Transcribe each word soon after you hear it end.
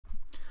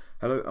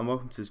Hello and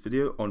welcome to this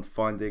video on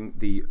finding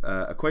the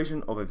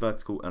equation of a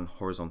vertical and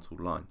horizontal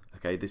line.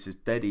 Okay, this is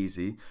dead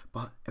easy,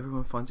 but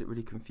everyone finds it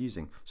really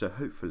confusing. So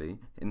hopefully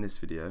in this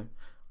video,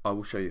 I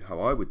will show you how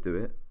I would do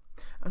it,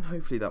 and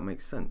hopefully that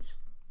makes sense.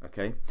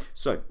 Okay,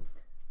 so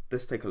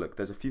let's take a look.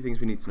 There's a few things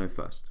we need to know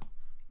first.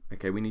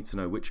 Okay, we need to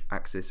know which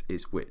axis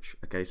is which.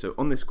 Okay, so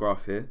on this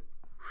graph here,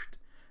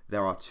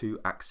 there are two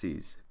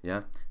axes.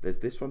 Yeah, there's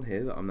this one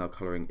here that I'm now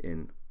coloring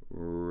in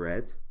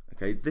red.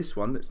 Okay, this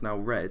one that's now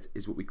red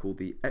is what we call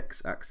the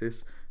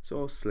x-axis, so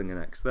I'll sling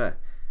an x there.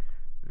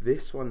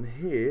 This one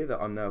here that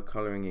I'm now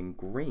colouring in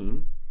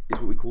green is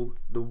what we call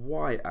the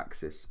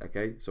y-axis.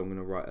 Okay, so I'm going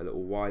to write a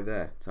little y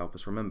there to help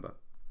us remember.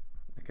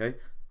 Okay,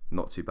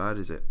 not too bad,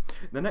 is it?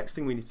 The next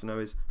thing we need to know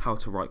is how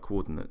to write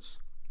coordinates.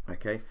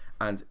 Okay,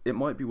 and it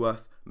might be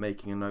worth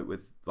making a note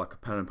with like a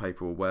pen and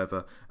paper or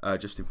whatever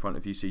just in front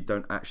of you, so you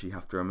don't actually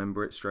have to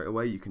remember it straight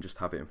away. You can just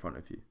have it in front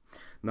of you.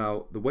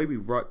 Now, the way we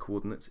write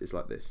coordinates is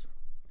like this: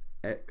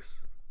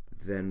 x,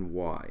 then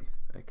y.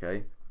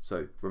 Okay,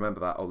 so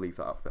remember that. I'll leave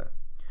that up there.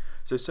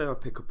 So say I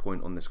pick a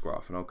point on this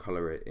graph and I'll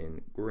colour it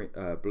in green,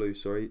 blue,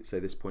 say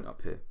this point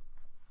up here.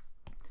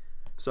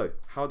 So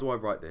how do I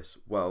write this?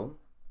 Well,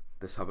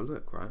 let's have a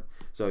look, right?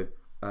 So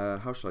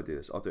how should I do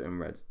this? I'll do it in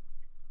red.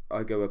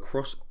 I go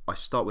across, I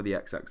start with the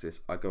x-axis,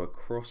 I go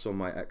across on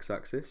my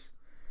x-axis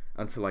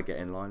until I get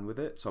in line with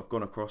it. So I've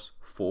gone across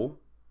 4,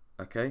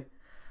 okay?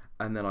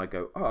 And then I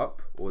go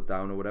up or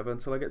down or whatever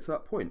until I get to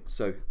that point.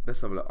 So let's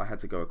have a look. I had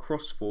to go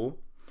across 4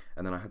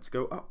 and then I had to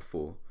go up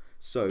 4.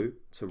 So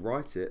to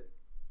write it,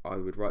 I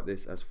would write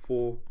this as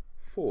 4,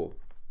 4,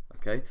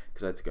 okay?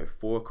 Because I had to go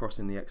 4 across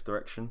in the x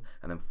direction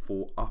and then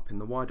 4 up in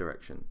the y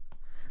direction.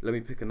 Let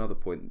me pick another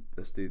point.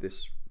 Let's do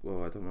this.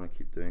 Well, I don't want to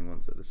keep doing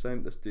ones at the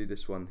same. Let's do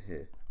this one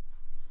here.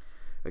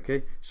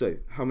 Okay, so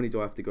how many do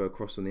I have to go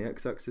across on the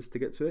x-axis to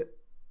get to it?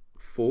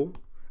 4.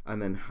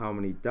 And then how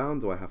many down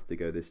do I have to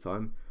go this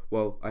time?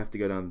 Well, I have to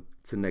go down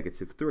to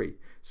 -3.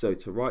 So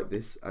to write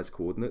this as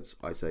coordinates,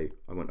 I say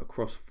I went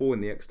across 4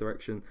 in the x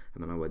direction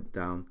and then I went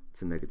down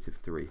to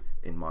 -3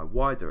 in my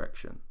y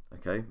direction.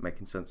 Okay,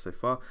 making sense so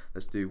far?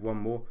 Let's do one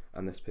more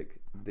and let's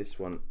pick this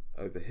one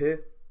over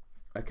here.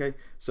 Okay,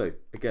 so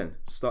again,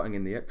 starting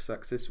in the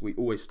x-axis, we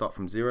always start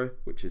from 0,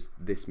 which is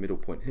this middle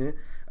point here.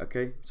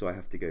 Okay, so I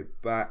have to go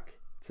back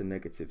to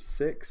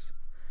 -6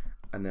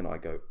 and then I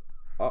go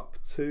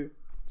up 2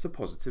 to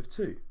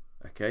 +2.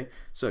 Okay,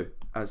 so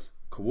as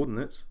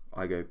coordinates,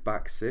 I go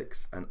back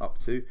 6 and up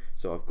 2,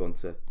 so I've gone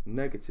to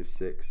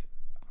 -6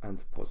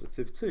 and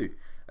 +2.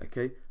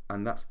 Okay,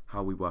 and that's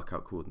how we work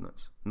out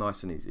coordinates.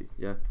 Nice and easy,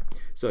 yeah?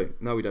 So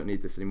now we don't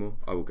need this anymore.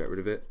 I will get rid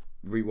of it,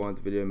 rewind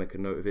the video, make a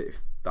note of it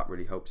if that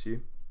really helps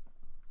you.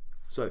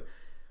 So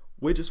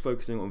we're just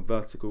focusing on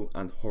vertical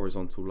and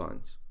horizontal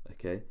lines.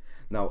 Okay,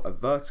 now a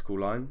vertical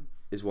line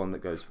is one that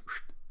goes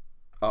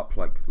up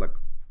like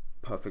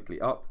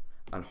perfectly up,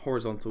 and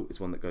horizontal is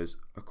one that goes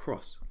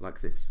across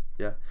like this.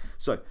 Yeah,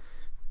 so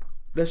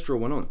let's draw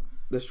one on.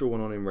 Let's draw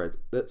one on in red.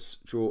 Let's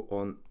draw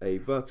on a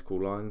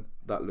vertical line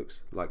that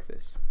looks like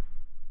this.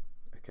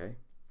 Okay,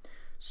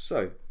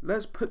 so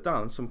let's put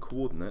down some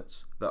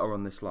coordinates that are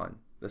on this line.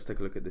 Let's take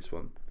a look at this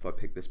one. If I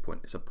pick this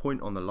point, it's a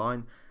point on the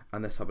line,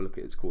 and let's have a look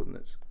at its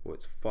coordinates. Well,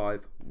 it's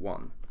 5,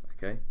 1.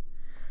 Okay,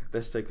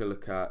 let's take a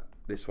look at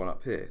this one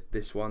up here.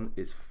 This one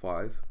is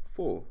 5,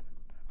 4.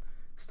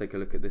 Let's take a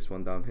look at this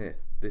one down here.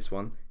 This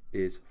one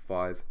is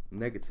 5,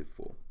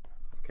 -4.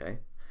 Okay,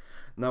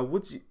 now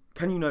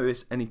can you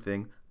notice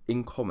anything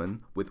in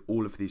common with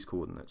all of these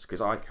coordinates?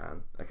 Because I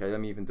can. Okay, let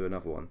me even do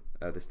another one.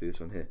 Let's do this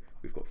one here.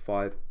 We've got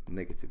 5,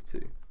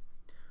 -2.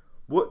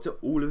 What do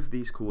all of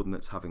these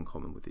coordinates have in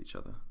common with each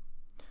other?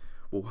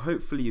 Well,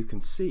 hopefully you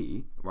can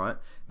see, right,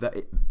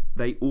 that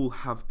they all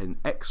have an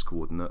x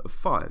coordinate of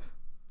 5.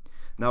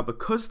 Now,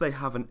 because they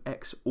have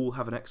all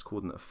have an x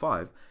coordinate of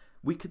 5,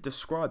 we could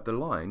describe the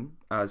line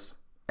as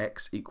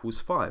x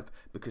equals 5,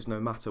 because no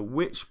matter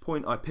which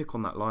point I pick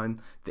on that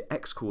line, the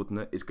x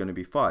coordinate is going to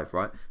be 5,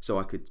 right? So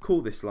I could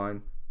call this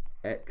line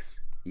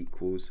x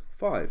equals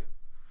 5.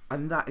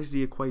 And that is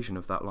the equation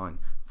of that line.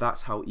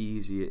 That's how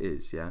easy it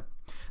is, yeah?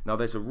 Now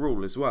there's a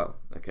rule as well,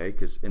 okay,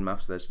 because in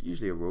maths there's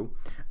usually a rule.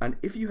 And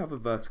if you have a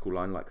vertical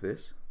line like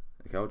this,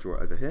 okay, I'll draw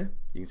it over here.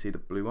 You can see the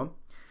blue one.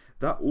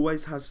 That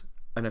always has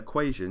an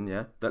equation,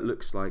 yeah, that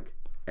looks like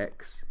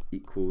x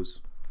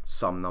equals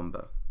some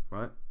number,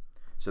 right?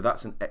 So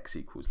that's an x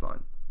equals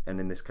line. And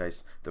in this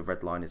case, the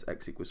red line is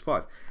x equals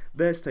 5.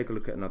 Let's take a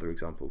look at another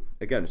example.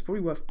 Again, it's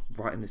probably worth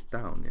writing this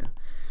down, yeah?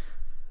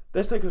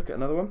 Let's take a look at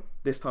another one,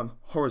 this time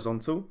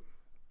horizontal.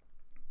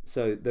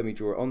 So let me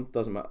draw it on,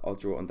 doesn't matter, I'll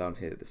draw it on down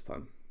here this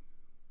time.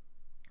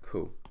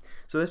 Cool.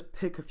 So let's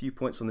pick a few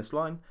points on this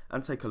line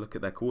and take a look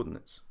at their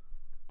coordinates.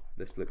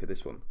 Let's look at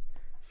this one,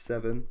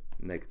 7,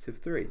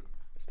 -3.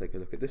 Let's take a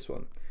look at this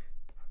one,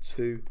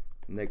 2,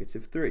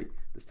 -3.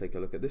 Let's take a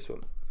look at this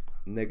one,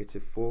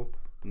 -4,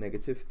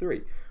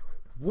 -3.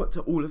 What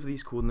do all of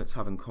these coordinates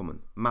have in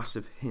common?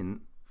 Massive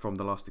hint from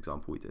the last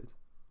example we did.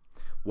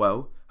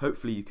 Well,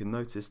 hopefully you can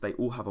notice they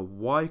all have a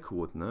y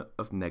coordinate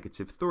of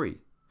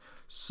 -3.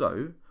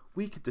 So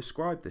we could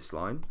describe this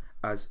line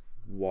as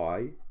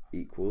y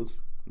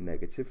equals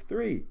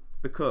 -3,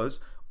 because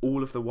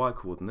all of the y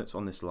coordinates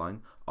on this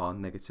line are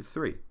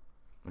 -3.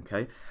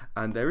 Okay,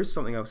 and there is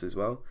something else as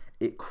well.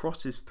 It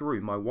crosses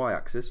through my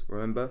y-axis.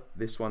 Remember,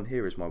 this one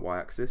here is my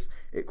y-axis.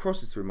 It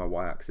crosses through my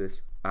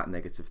y-axis at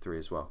 -3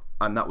 as well,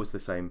 and that was the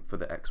same for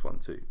the x one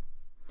too.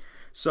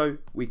 So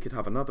we could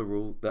have another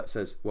rule that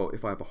says, well,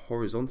 if I have a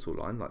horizontal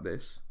line like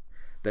this,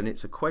 then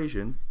its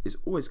equation is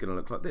always going to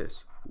look like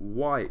this: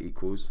 y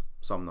equals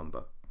some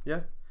number.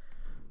 Yeah,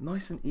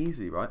 nice and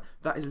easy, right?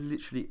 That is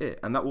literally it,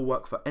 and that will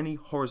work for any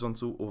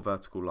horizontal or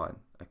vertical line.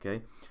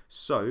 Okay,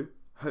 so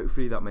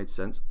hopefully that made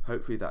sense.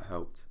 Hopefully that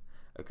helped.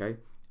 Okay,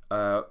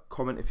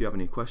 comment if you have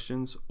any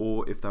questions,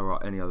 or if there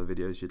are any other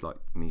videos you'd like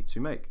me to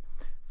make.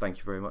 Thank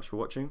you very much for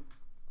watching.